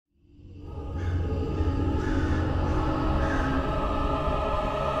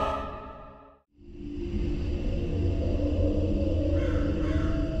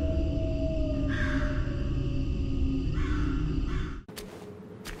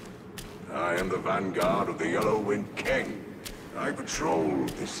I am the vanguard of the Yellow Wind King. I patrol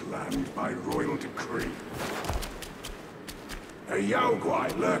this land by royal decree. A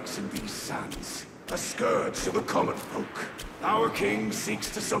Yaoguai lurks in these sands, a scourge to the common folk. Our king seeks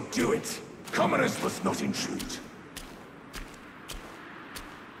to subdue it. Commoners must not intrude.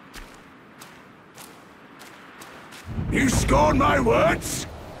 You scorn my words?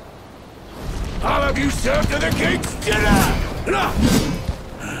 I'll have you served to the king's dinner!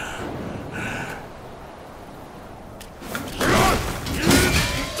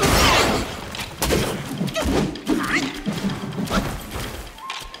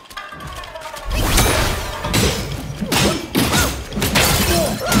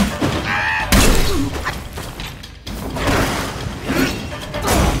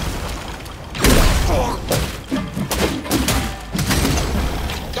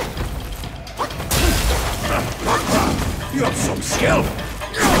 You have some skill!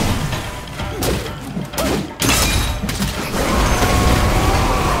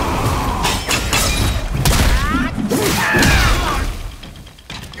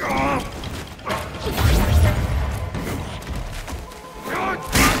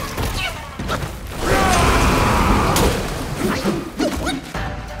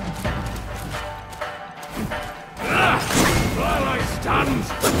 While I stand,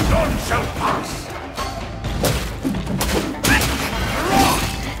 none shall pass!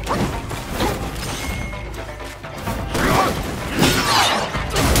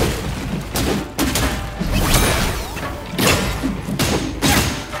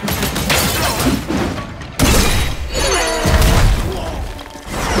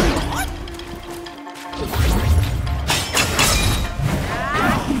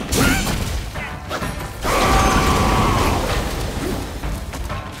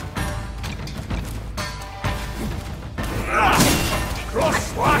 Cross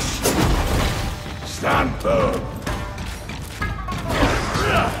slash! Stand firm!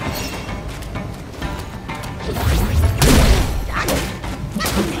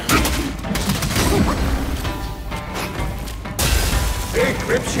 Big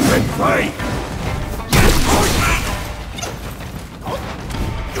rips you in play!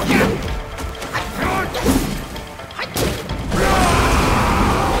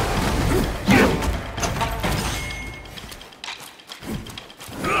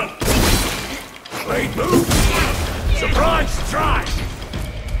 Blade move! Surprise strike!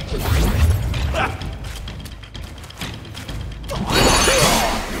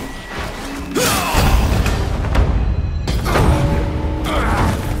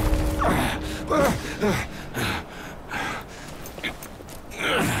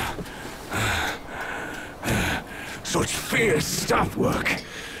 Such fierce staff work!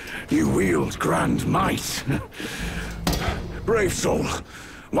 You wield grand might! Brave soul,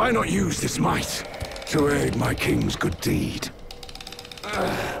 why not use this might to aid my king's good deed?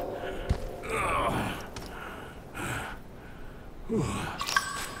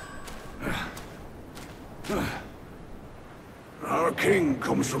 Our king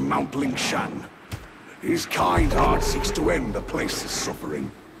comes from Mount Lingshan. His kind heart seeks to end the place's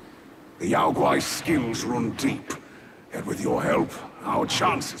suffering. The Yaoguai's skills run deep, yet with your help, our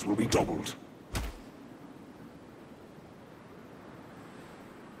chances will be doubled.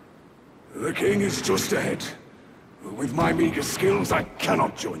 The king is just ahead. With my meager skills, I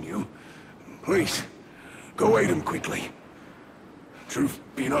cannot join you. Please, go aid him quickly. Truth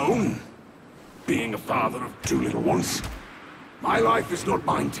be known, being a father of two little ones, my life is not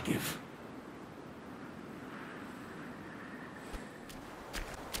mine to give.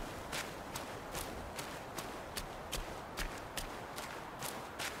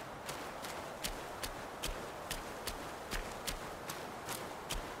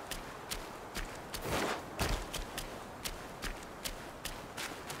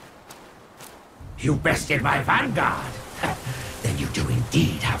 You bested my vanguard? Then you do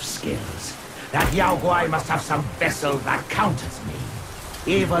indeed have skills. That Yaoguai must have some vessel that counters me.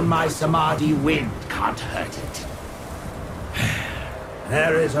 Even my Samadhi wind can't hurt it.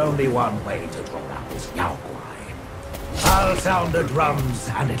 There is only one way to draw out this Yaoguai. I'll sound the drums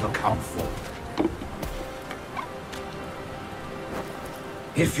and it'll come forth.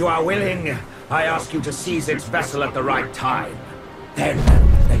 If you are willing, I ask you to seize its vessel at the right time. Then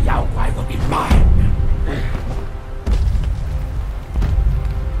the Yaoguai will be mine.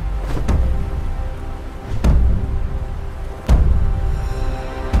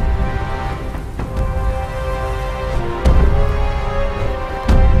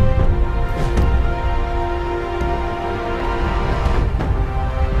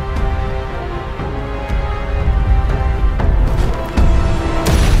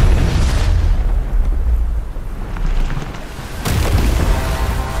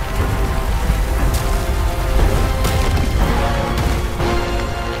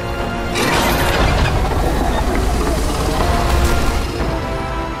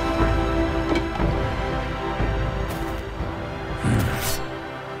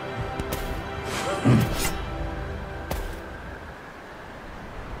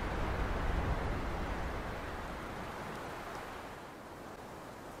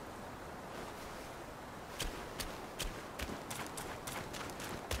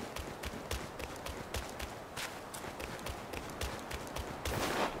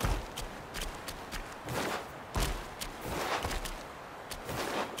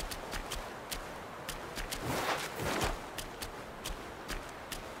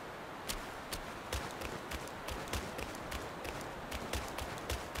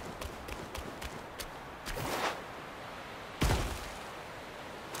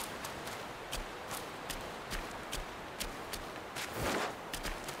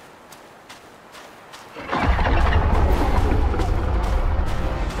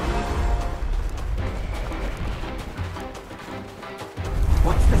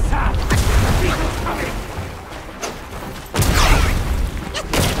 What's the sound? The beetle's coming!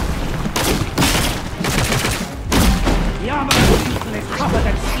 The armor of the beetle is covered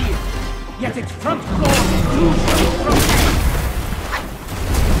in steel, yet its front claws is usually broken.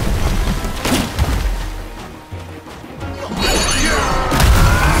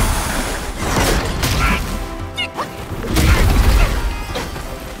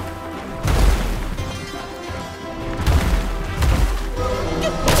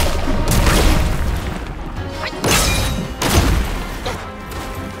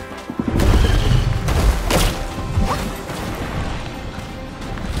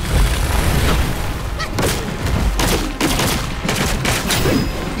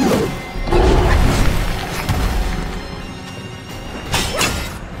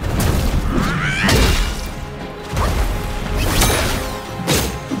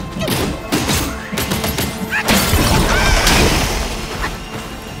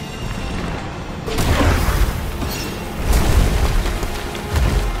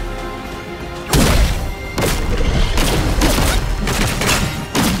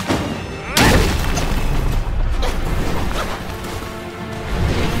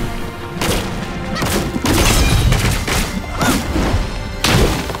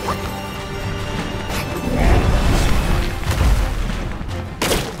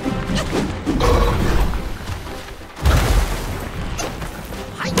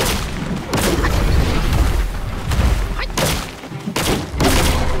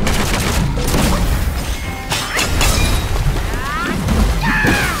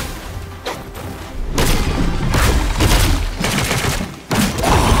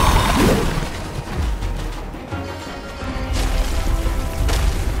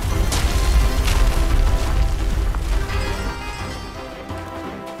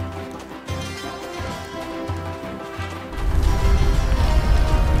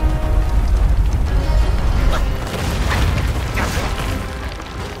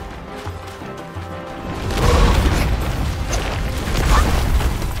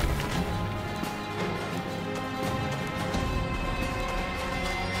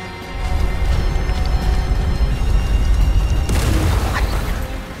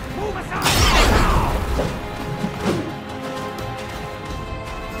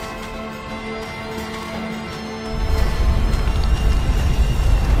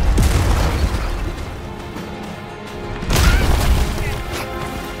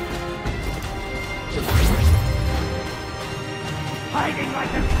 Hiding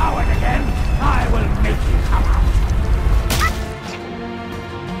like a coward again? I will make you come out!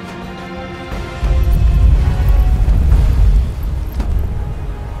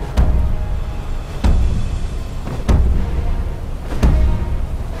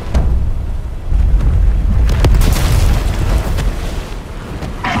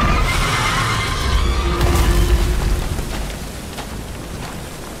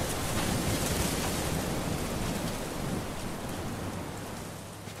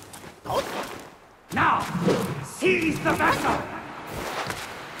 Now, seize the vessel!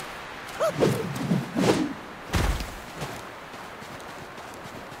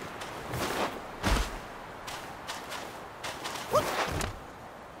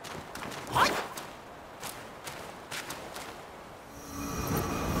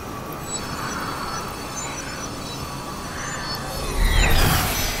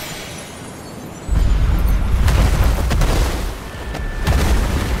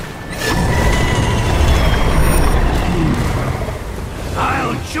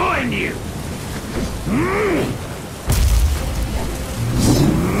 Join you!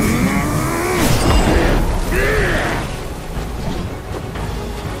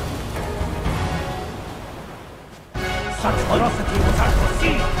 Such velocity was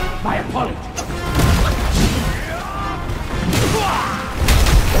unforeseen! My apologies!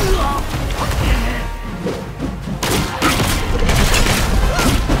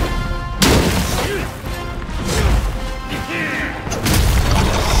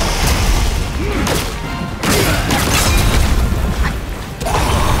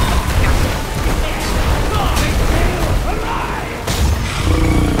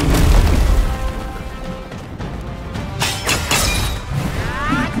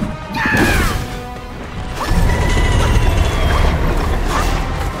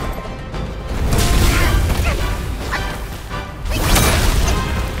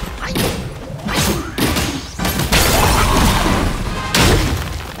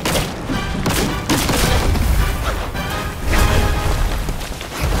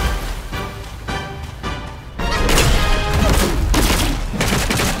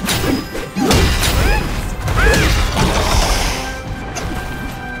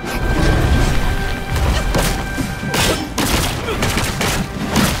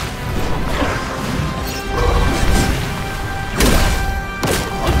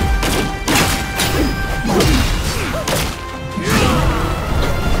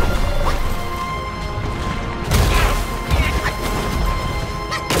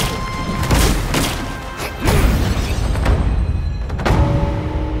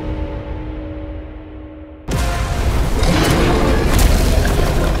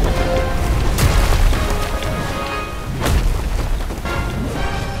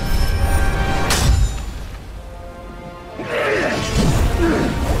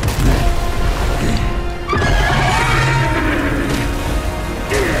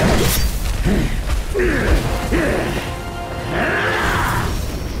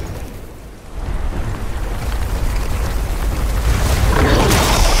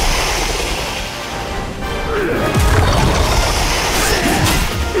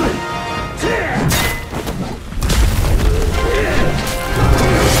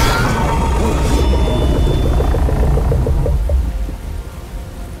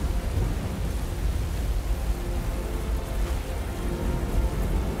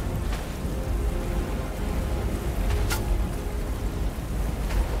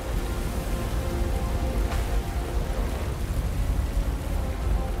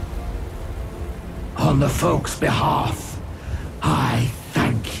 on the folk's behalf.